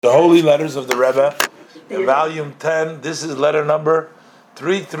The Holy Letters of the Rebbe, in volume 10, this is letter number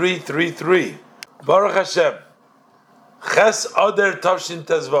 3333. Baruch Hashem. Ches Oder Tavshin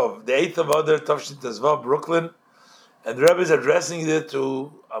Tezvov, the 8th of Oder Tavshin Tezvov, Brooklyn. And the Rebbe is addressing it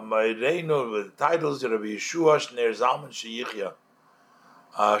to Amayreinu with titles, Rabbi Yeshua, Shneir Zalman Sheyichya.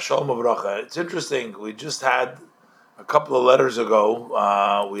 Shalom Avracha. It's interesting, we just had a couple of letters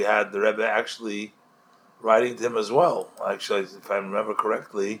ago, we had the Rebbe actually writing to him as well. Actually, if I remember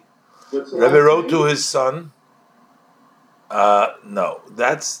correctly, Rebbe wrote to his son. I'm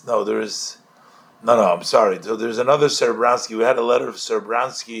sorry. So there's another Serbransky. We had a letter of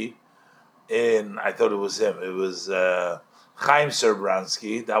Serbransky in, I thought it was him. It was Chaim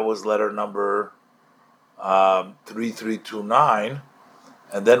Serbransky. That was letter number 3329.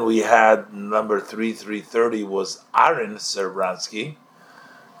 And then we had number 3330 was Aaron Serbransky.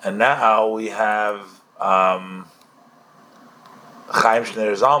 And now we have Chaim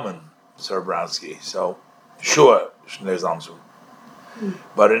Shneir Zalman Serbransky. So, sure, Shneir Zalman.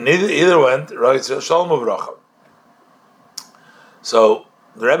 But in either went, right? So, Shalom Uvracha. So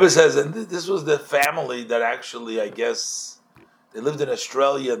the Rebbe says, and this was the family that actually, I guess, they lived in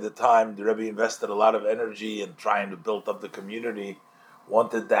Australia at the time. The Rebbe invested a lot of energy in trying to build up the community.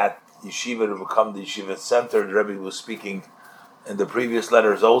 Wanted that yeshiva to become the yeshiva center. The Rebbe was speaking in the previous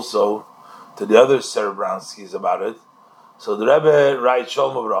letters also to the other Serabranskis about it. So the Rebbe writes,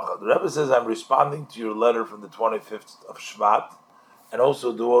 Shalom Avracha. The Rebbe says, I'm responding to your letter from the 25th of Shvat, and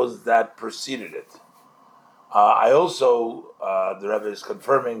also those that preceded it. I also, the Rebbe is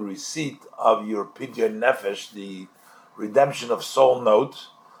confirming receipt of your Pidyon Nefesh, the redemption of soul note,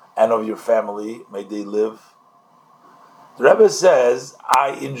 and of your family. May they live. The Rebbe says,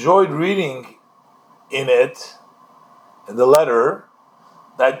 I enjoyed reading in it, in the letter,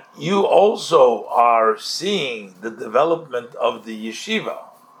 that you also are seeing the development of the yeshiva.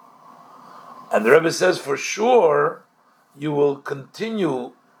 And the Rebbe says, for sure, you will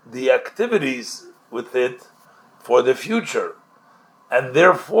continue the activities with it for the future. And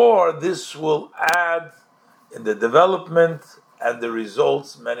therefore, this will add in the development and the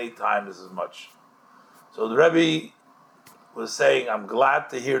results many times as much. So the Rebbe was saying, I'm glad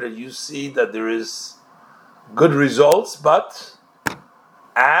to hear that you see that there is good results, but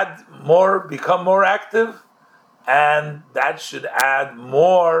add more, become more active, and that should add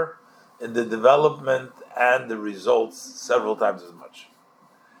more in the development and the results several times as much.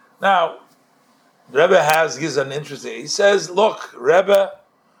 Now, the Rebbe gives an interesting, he says, look, Rebbe,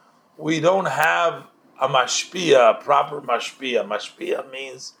 we don't have a Mashpia, a proper Mashpia. Mashpia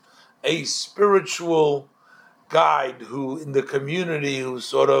means a spiritual guide who in the community who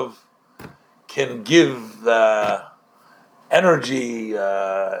sort of can give energy,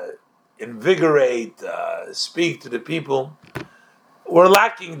 invigorate, speak to the people. We're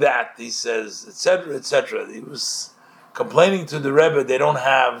lacking that, he says, etc., etc. He was complaining to the Rebbe they don't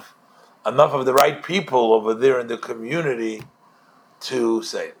have enough of the right people over there in the community to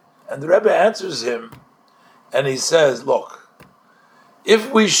say. And the Rebbe answers him, and he says, look,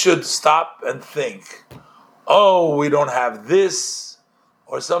 if we should stop and think, oh, we don't have this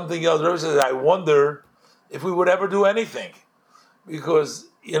or something else, the Rebbe says, I wonder if we would ever do anything. Because,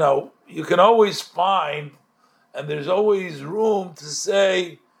 you can always find, and there's always room to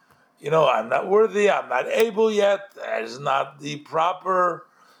say, I'm not worthy, I'm not able yet, there's not the proper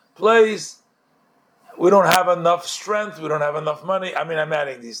place, we don't have enough strength, we don't have enough money. I'm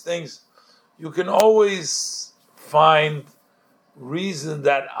adding these things. You can always find reasons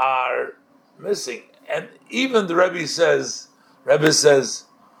that are missing. And even the Rebbe says,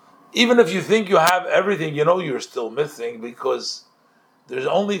 even if you think you have everything, you're still missing, because there's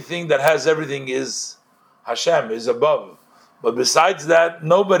only thing that has everything is Hashem, is above. But besides that,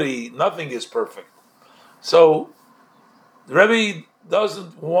 nothing is perfect. So the Rebbe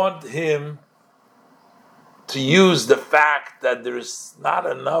doesn't want him to use the fact that there's not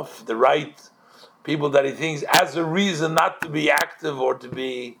enough, the right people that he thinks, as a reason not to be active or to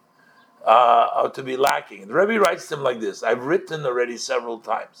be lacking. The Rebbe writes to him like this, I've written already several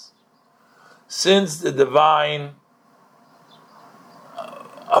times. Since the divine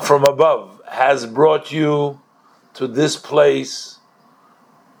from above has brought you to this place,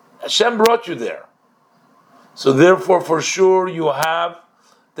 Hashem brought you there. So therefore, for sure, you have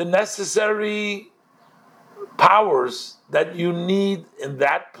the necessary powers that you need in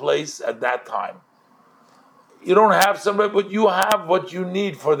that place at that time. You don't have somebody, but you have what you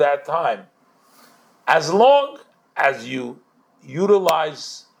need for that time. As long as you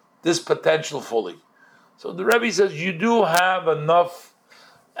utilize this potential fully. So the Rebbe says you do have enough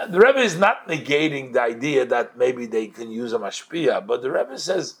And the Rebbe is not negating the idea that maybe they can use a mashpia, but the Rebbe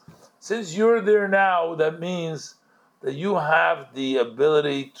says, since you're there now, that means that you have the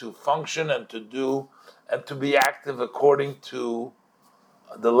ability to function and to do and to be active according to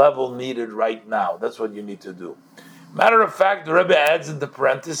the level needed right now. That's what you need to do. Matter of fact, the Rebbe adds in the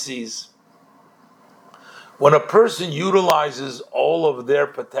parentheses, when a person utilizes all of their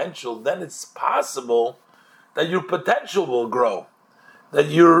potential, then it's possible that your potential will grow, that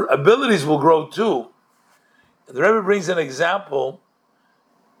your abilities will grow too. The Rebbe brings an example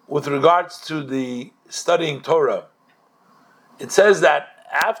with regards to the studying Torah. It says that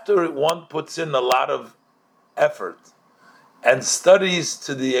after one puts in a lot of effort and studies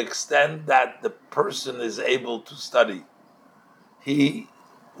to the extent that the person is able to study, he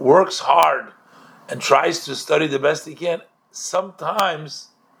works hard and tries to study the best he can, sometimes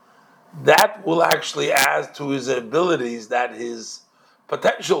that will actually add to his abilities, that his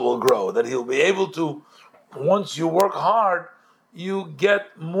potential will grow, that he'll be able to, once you work hard, you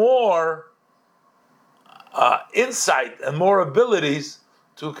get more insight and more abilities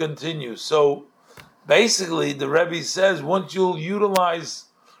to continue. So basically, the Rebbe says, once you'll utilize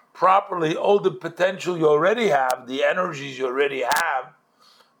properly all the potential you already have, the energies you already have,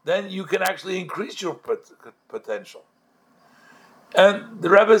 then you can actually increase your potential. And the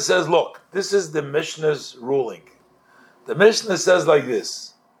Rebbe says, look, this is the Mishnah's ruling. The Mishnah says like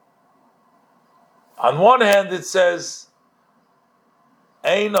this. On one hand, it says,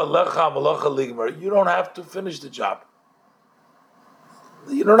 Ein alecha malacha ligmar. You don't have to finish the job.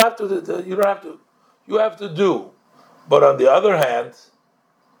 You don't have to. You have to do. But on the other hand,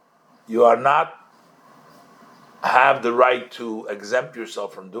 you are not have the right to exempt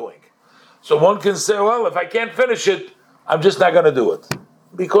yourself from doing. So one can say, well, if I can't finish it, I'm just not going to do it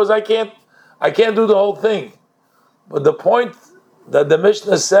because I can't do the whole thing. But the point that the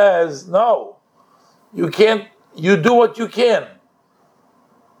Mishnah says, no, you can't. You do what you can.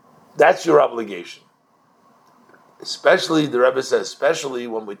 That's your obligation. Especially, the Rebbe says, especially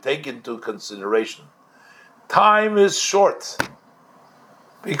when we take into consideration, time is short.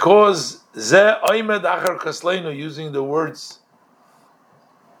 Because ze oimed achar kasleinu, using the words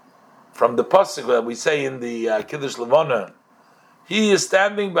from the pasuk that we say in the Kiddush Levana, he is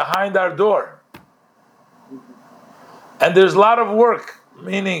standing behind our door. And there's a lot of work,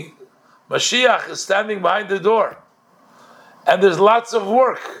 meaning Mashiach is standing behind the door. And there's lots of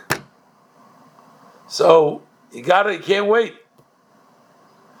work. So you can't wait.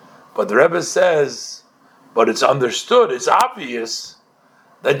 But the Rebbe says, but it's understood, it's obvious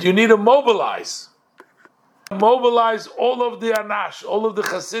that you need to mobilize all of the Anash, all of the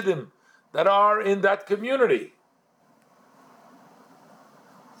Hasidim that are in that community.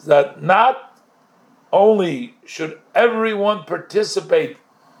 That not only should everyone participate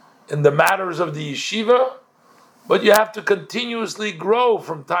in the matters of the yeshiva, but you have to continuously grow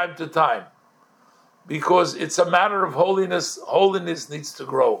from time to time. Because it's a matter of holiness. Holiness needs to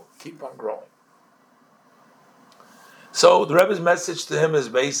grow. Keep on growing. So the Rebbe's message to him is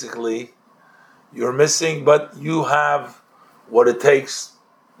basically, you're missing, but you have what it takes.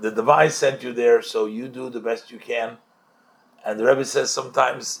 The divine sent you there, so you do the best you can. And the Rebbe says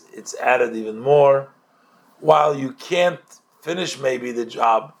sometimes it's added even more. While you can't finish maybe the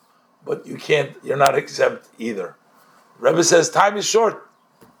job, but you're not exempt either. The Rebbe says time is short.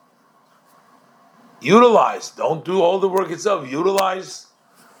 Utilize, don't do all the work itself. Utilize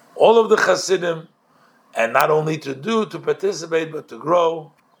all of the Hasidim, and not only to participate, but to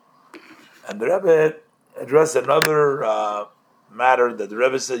grow. And the Rebbe addressed another matter that the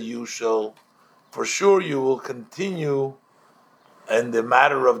Rebbe said you will continue in the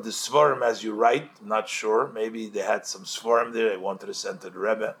matter of the Svarim as you write. I'm not sure, maybe they had some Svarim there they wanted to send to the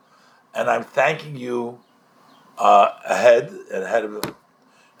Rebbe. And I'm thanking you ahead of it.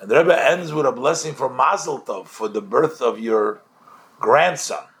 And the Rebbe ends with a blessing for Mazel Tov, for the birth of your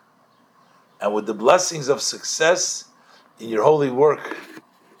grandson, and with the blessings of success in your holy work,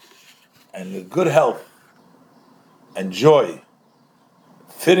 and the good health and joy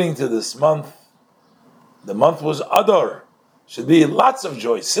fitting to this month. The month was Adar. Should be lots of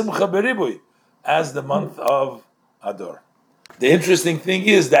joy, Simcha Beribui, as the month of Adar. The interesting thing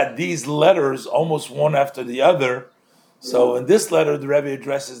is that these letters, almost one after the other. So in this letter, the Rebbe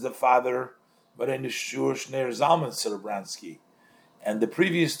addresses the father, Barei Nishur Shneir Zalman Serebransky. And the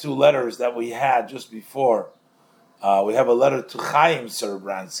previous two letters that we had just before, we have a letter to Chaim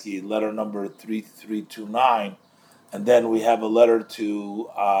Serebransky, letter number 3329, and then we have a letter to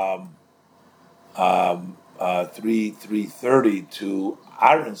 3330 to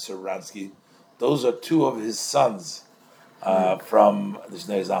Aaron Serebransky. Those are two of his sons from the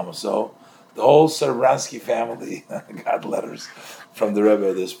Shnei Zalman. So the whole Serebransky family got letters from the Rebbe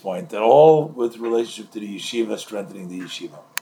at this point, and all with relationship to the yeshiva, strengthening the yeshiva.